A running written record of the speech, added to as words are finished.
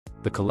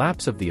The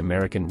collapse of the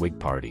American Whig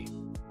Party.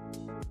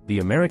 The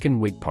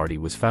American Whig Party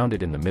was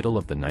founded in the middle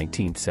of the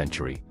 19th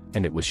century,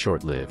 and it was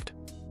short-lived.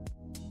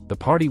 The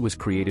party was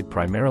created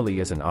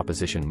primarily as an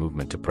opposition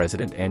movement to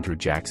President Andrew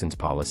Jackson's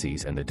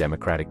policies and the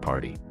Democratic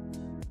Party.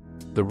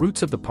 The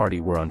roots of the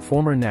party were on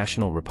former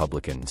national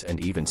Republicans and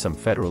even some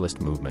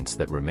Federalist movements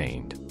that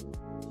remained.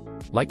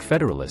 Like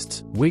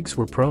Federalists, Whigs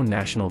were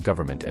pro-national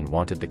government and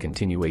wanted the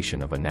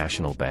continuation of a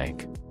national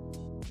bank.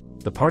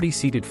 The party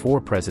seated 4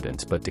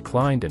 presidents but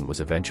declined and was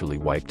eventually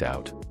wiped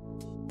out.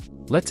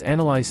 Let's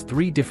analyze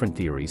 3 different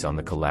theories on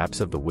the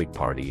collapse of the Whig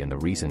Party and the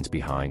reasons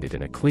behind it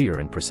in a clear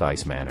and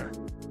precise manner.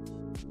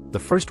 The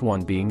first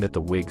one being that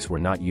the Whigs were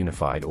not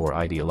unified or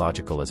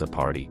ideological as a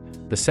party,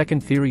 the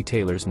second theory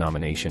Taylor's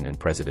nomination and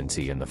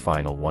presidency, and the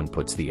final one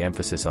puts the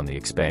emphasis on the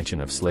expansion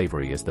of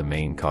slavery as the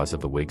main cause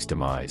of the Whigs'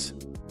 demise.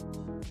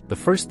 The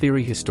first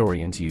theory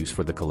historians use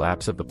for the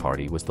collapse of the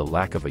party was the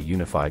lack of a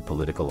unified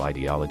political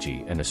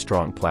ideology and a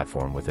strong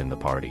platform within the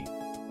party.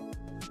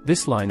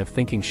 This line of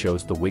thinking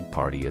shows the Whig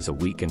Party as a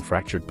weak and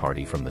fractured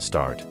party from the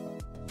start.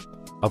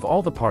 Of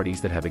all the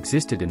parties that have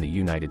existed in the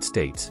United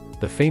States,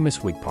 the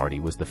famous Whig Party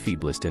was the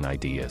feeblest in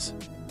ideas.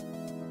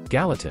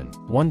 Gallatin,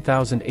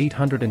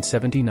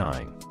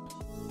 1879.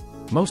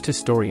 Most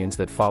historians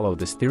that follow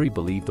this theory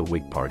believe the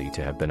Whig Party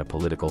to have been a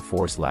political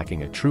force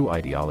lacking a true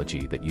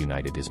ideology that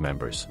united its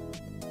members.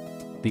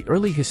 The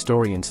early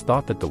historians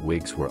thought that the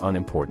Whigs were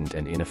unimportant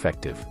and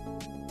ineffective.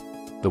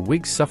 The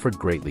Whigs suffered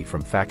greatly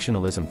from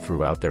factionalism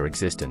throughout their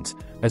existence,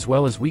 as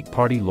well as weak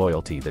party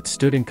loyalty that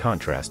stood in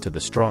contrast to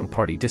the strong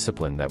party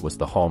discipline that was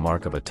the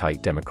hallmark of a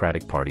tight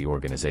Democratic Party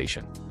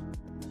organization.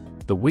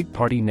 The Whig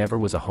Party never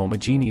was a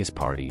homogeneous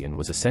party and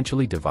was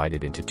essentially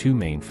divided into 2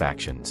 main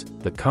factions,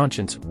 the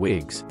Conscience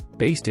Whigs,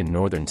 based in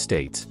northern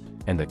states,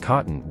 and the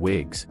Cotton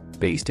Whigs,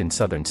 based in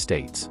southern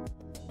states.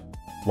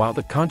 While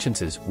the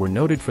Consciences were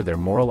noted for their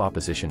moral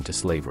opposition to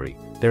slavery,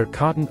 their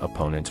Cotton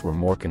opponents were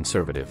more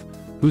conservative,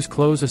 whose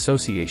close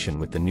association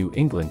with the New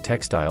England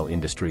textile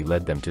industry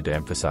led them to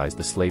de-emphasize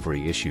the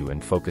slavery issue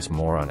and focus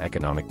more on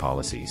economic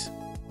policies.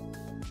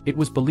 It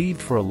was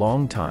believed for a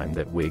long time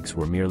that Whigs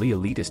were merely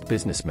elitist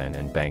businessmen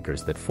and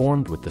bankers that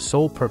formed with the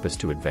sole purpose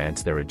to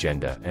advance their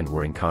agenda and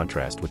were in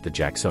contrast with the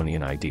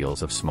Jacksonian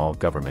ideals of small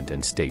government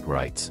and state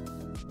rights.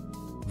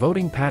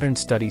 Voting pattern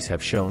studies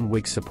have shown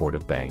Whig support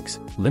of banks,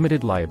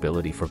 limited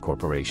liability for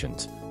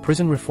corporations,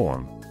 prison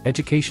reform,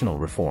 educational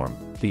reform,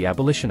 the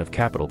abolition of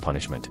capital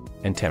punishment,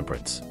 and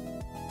temperance.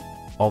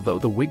 Although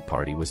the Whig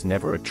Party was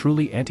never a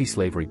truly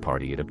anti-slavery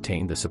party, it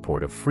obtained the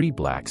support of free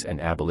blacks and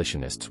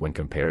abolitionists when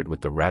compared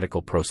with the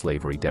radical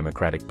pro-slavery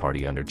Democratic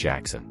Party under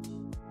Jackson.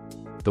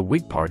 The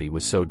Whig Party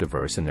was so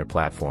diverse in their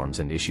platforms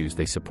and issues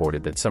they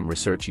supported that some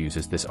research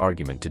uses this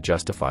argument to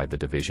justify the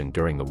division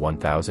during the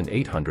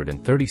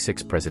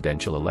 1836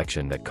 presidential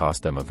election that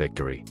cost them a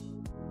victory.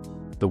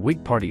 The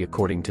Whig Party,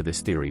 according to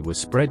this theory, was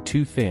spread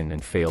too thin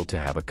and failed to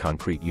have a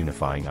concrete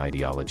unifying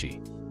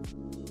ideology.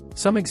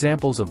 Some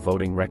examples of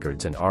voting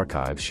records and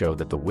archives show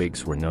that the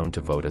Whigs were known to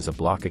vote as a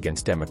bloc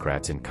against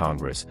Democrats in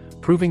Congress,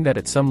 proving that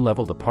at some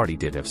level the party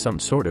did have some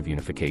sort of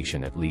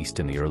unification, at least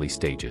in the early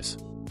stages.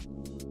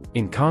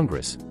 In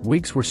Congress,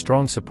 Whigs were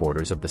strong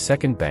supporters of the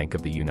Second Bank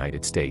of the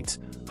United States,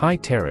 high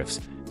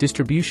tariffs,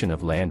 distribution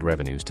of land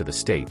revenues to the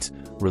states,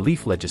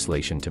 relief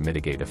legislation to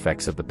mitigate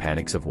effects of the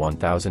panics of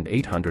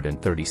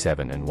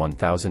 1837 and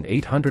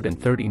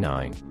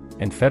 1839,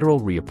 and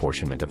federal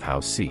reapportionment of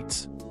House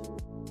seats.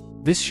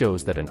 This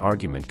shows that an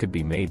argument could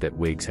be made that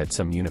Whigs had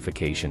some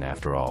unification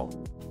after all.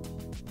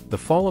 The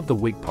fall of the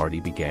Whig Party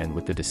began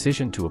with the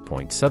decision to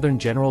appoint Southern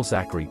General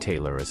Zachary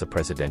Taylor as a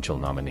presidential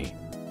nominee.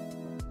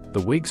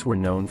 The Whigs were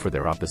known for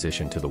their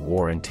opposition to the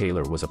war, and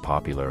Taylor was a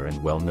popular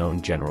and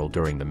well-known general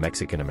during the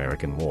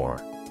Mexican-American War.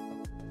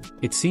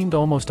 It seemed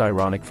almost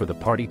ironic for the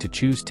party to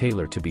choose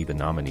Taylor to be the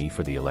nominee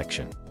for the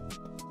election.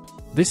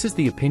 This is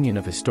the opinion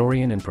of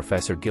historian and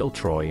Professor Gil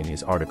Troy in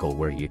his article,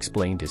 where he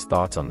explained his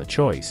thoughts on the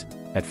choice.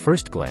 At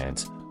first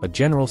glance, a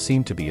general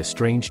seemed to be a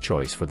strange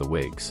choice for the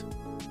Whigs.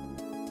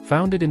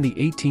 Founded in the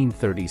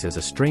 1830s as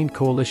a strained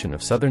coalition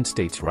of Southern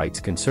states' rights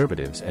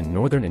conservatives and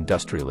Northern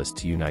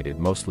industrialists united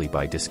mostly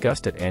by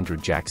disgust at Andrew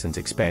Jackson's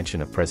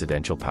expansion of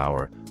presidential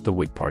power, the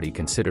Whig Party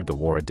considered the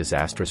war a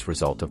disastrous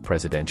result of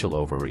presidential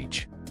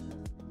overreach.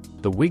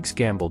 The Whigs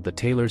gambled that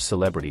Taylor's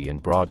celebrity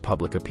and broad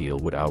public appeal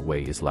would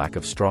outweigh his lack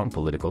of strong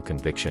political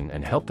conviction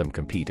and help them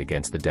compete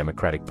against the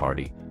Democratic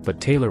Party,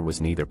 but Taylor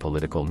was neither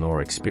political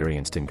nor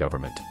experienced in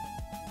government.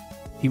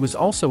 He was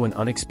also an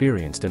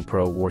unexperienced and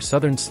pro-war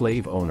Southern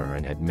slave owner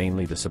and had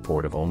mainly the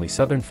support of only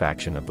Southern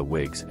faction of the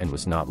Whigs and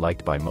was not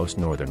liked by most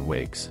Northern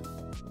Whigs.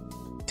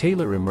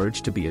 Taylor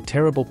emerged to be a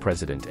terrible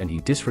president, and he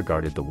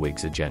disregarded the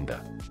Whigs'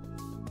 agenda.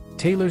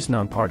 Taylor's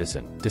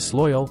nonpartisan,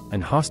 disloyal,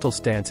 and hostile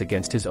stance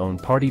against his own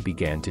party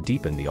began to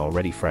deepen the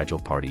already fragile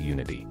party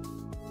unity.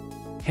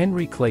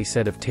 Henry Clay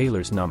said of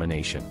Taylor's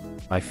nomination,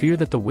 "I fear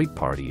that the Whig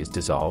Party is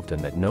dissolved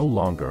and that no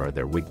longer are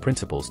there Whig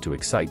principles to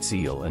excite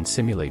zeal and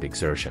simulate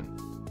exertion."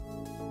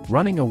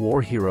 Running a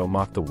war hero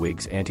mocked the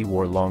Whigs'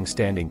 anti-war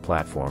long-standing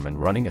platform,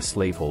 and running a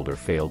slaveholder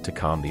failed to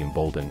calm the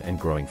emboldened and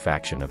growing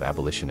faction of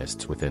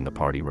abolitionists within the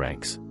party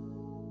ranks.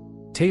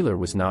 Taylor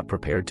was not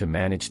prepared to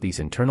manage these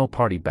internal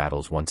party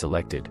battles once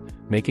elected,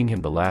 making him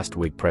the last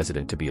Whig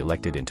president to be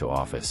elected into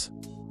office.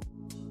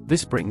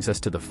 This brings us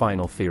to the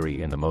final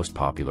theory and the most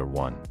popular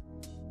one.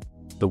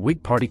 The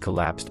Whig Party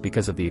collapsed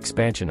because of the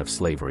expansion of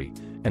slavery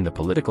and the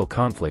political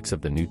conflicts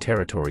of the new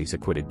territories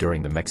acquired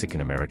during the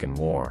Mexican-American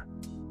War.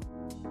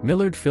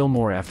 Millard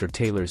Fillmore, after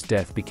Taylor's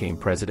death, became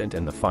president,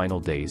 and the final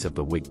days of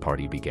the Whig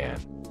Party began.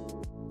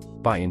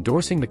 By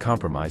endorsing the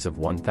Compromise of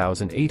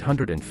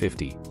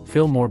 1850,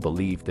 Fillmore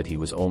believed that he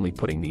was only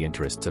putting the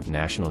interests of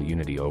national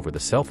unity over the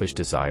selfish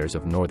desires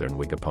of Northern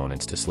Whig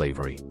opponents to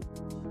slavery.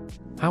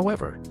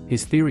 However,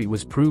 his theory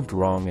was proved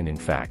wrong, and in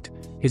fact,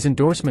 his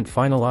endorsement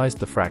finalized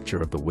the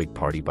fracture of the Whig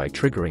Party by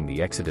triggering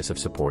the exodus of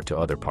support to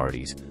other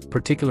parties,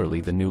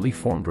 particularly the newly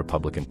formed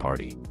Republican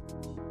Party.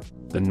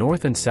 The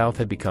North and South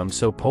had become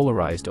so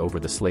polarized over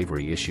the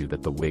slavery issue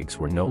that the Whigs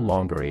were no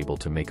longer able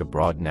to make a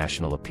broad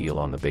national appeal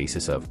on the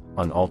basis of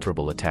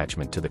unalterable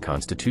attachment to the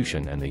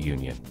Constitution and the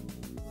Union,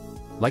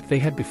 like they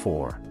had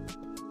before.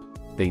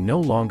 They no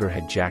longer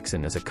had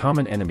Jackson as a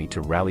common enemy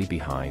to rally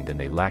behind, and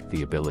they lacked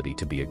the ability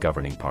to be a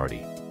governing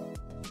party.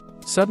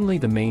 Suddenly,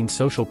 the main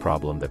social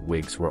problem that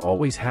Whigs were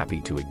always happy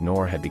to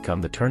ignore had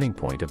become the turning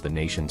point of the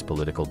nation's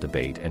political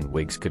debate, and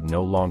Whigs could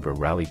no longer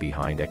rally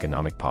behind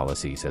economic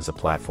policies as a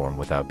platform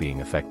without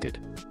being affected.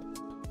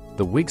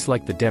 The Whigs,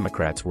 like the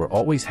Democrats, were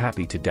always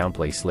happy to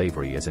downplay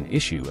slavery as an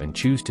issue and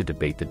choose to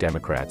debate the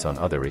Democrats on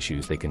other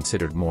issues they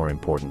considered more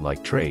important,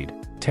 like trade,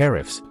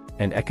 tariffs,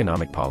 and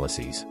economic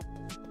policies.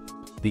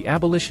 The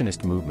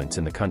abolitionist movements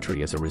in the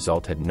country as a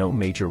result had no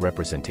major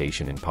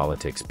representation in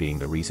politics, being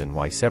the reason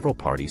why several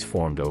parties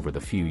formed over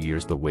the few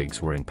years the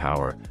Whigs were in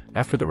power.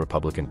 After the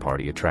Republican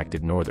Party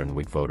attracted Northern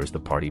Whig voters, the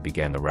party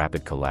began the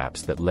rapid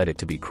collapse that led it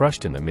to be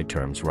crushed in the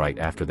midterms right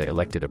after they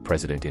elected a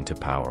president into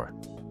power.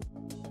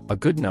 A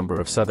good number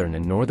of Southern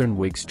and Northern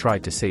Whigs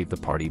tried to save the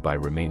party by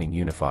remaining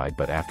unified,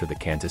 but after the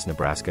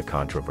Kansas-Nebraska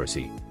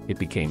controversy, it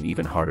became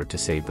even harder to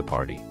save the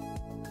party.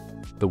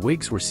 The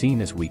Whigs were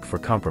seen as weak for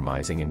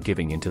compromising and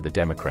giving in to the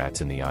Democrats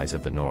in the eyes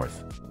of the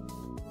North.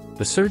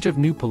 The surge of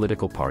new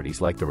political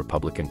parties like the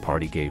Republican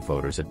Party gave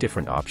voters a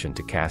different option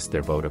to cast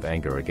their vote of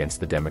anger against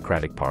the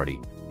Democratic Party,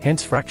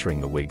 hence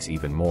fracturing the Whigs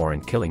even more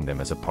and killing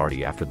them as a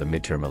party after the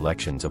midterm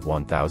elections of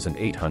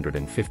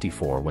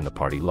 1854, when the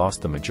party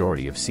lost the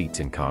majority of seats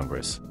in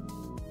Congress.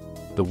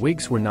 The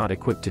Whigs were not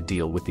equipped to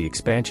deal with the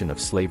expansion of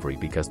slavery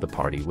because the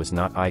party was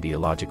not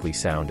ideologically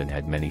sound and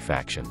had many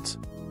factions.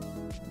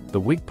 The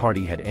Whig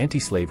Party had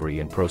anti-slavery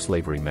and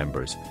pro-slavery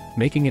members,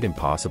 making it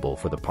impossible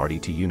for the party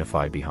to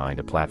unify behind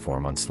a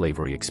platform on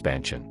slavery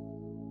expansion.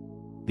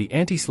 The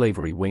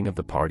anti-slavery wing of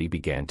the party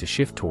began to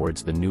shift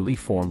towards the newly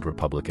formed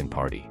Republican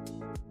Party.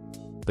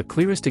 The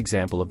clearest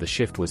example of the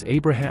shift was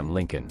Abraham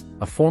Lincoln,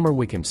 a former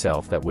Whig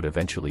himself that would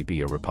eventually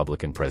be a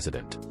Republican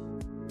president.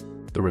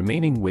 The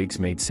remaining Whigs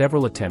made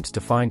several attempts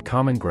to find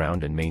common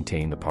ground and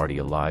maintain the party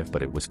alive,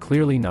 but it was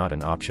clearly not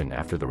an option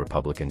after the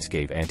Republicans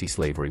gave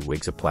anti-slavery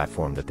Whigs a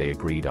platform that they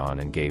agreed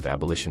on and gave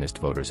abolitionist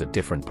voters a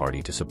different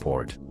party to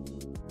support.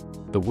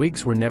 The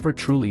Whigs were never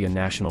truly a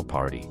national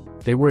party.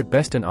 They were at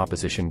best an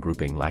opposition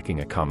grouping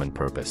lacking a common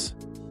purpose.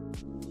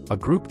 A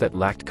group that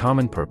lacked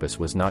common purpose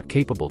was not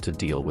capable to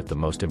deal with the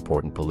most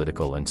important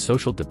political and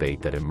social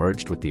debate that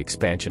emerged with the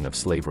expansion of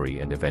slavery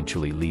and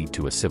eventually lead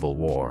to a civil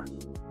war.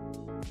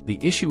 The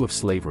issue of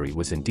slavery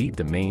was indeed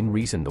the main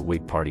reason the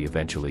Whig Party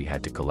eventually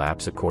had to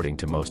collapse, according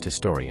to most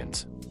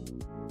historians.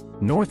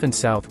 North and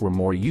South were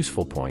more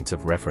useful points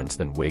of reference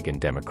than Whig and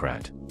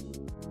Democrat.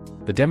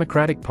 The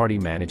Democratic Party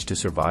managed to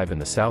survive in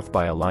the South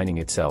by aligning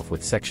itself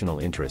with sectional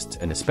interests,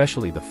 and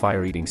especially the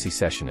fire-eating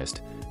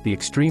secessionist, the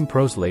extreme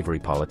pro-slavery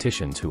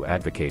politicians who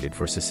advocated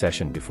for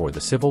secession before the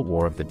Civil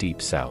War of the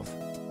Deep South.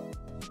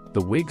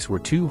 The Whigs were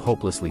too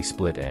hopelessly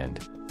split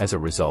and, as a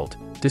result,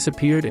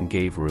 disappeared and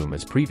gave room,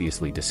 as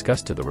previously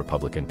discussed, to the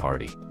Republican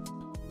Party.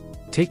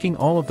 Taking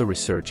all of the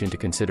research into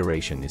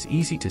consideration, is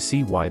easy to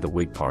see why the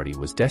Whig Party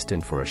was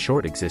destined for a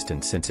short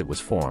existence since it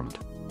was formed.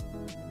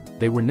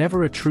 They were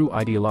never a true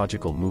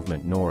ideological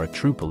movement nor a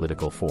true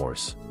political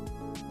force.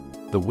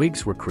 The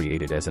Whigs were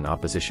created as an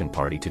opposition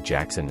party to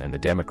Jackson and the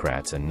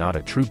Democrats and not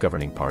a true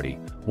governing party.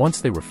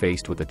 Once they were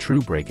faced with a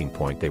true breaking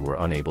point, they were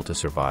unable to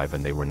survive,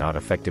 and they were not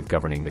effective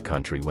governing the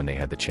country when they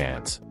had the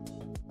chance.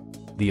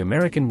 The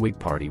American Whig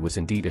Party was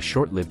indeed a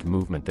short-lived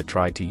movement that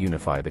tried to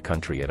unify the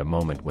country at a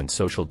moment when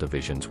social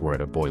divisions were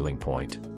at a boiling point.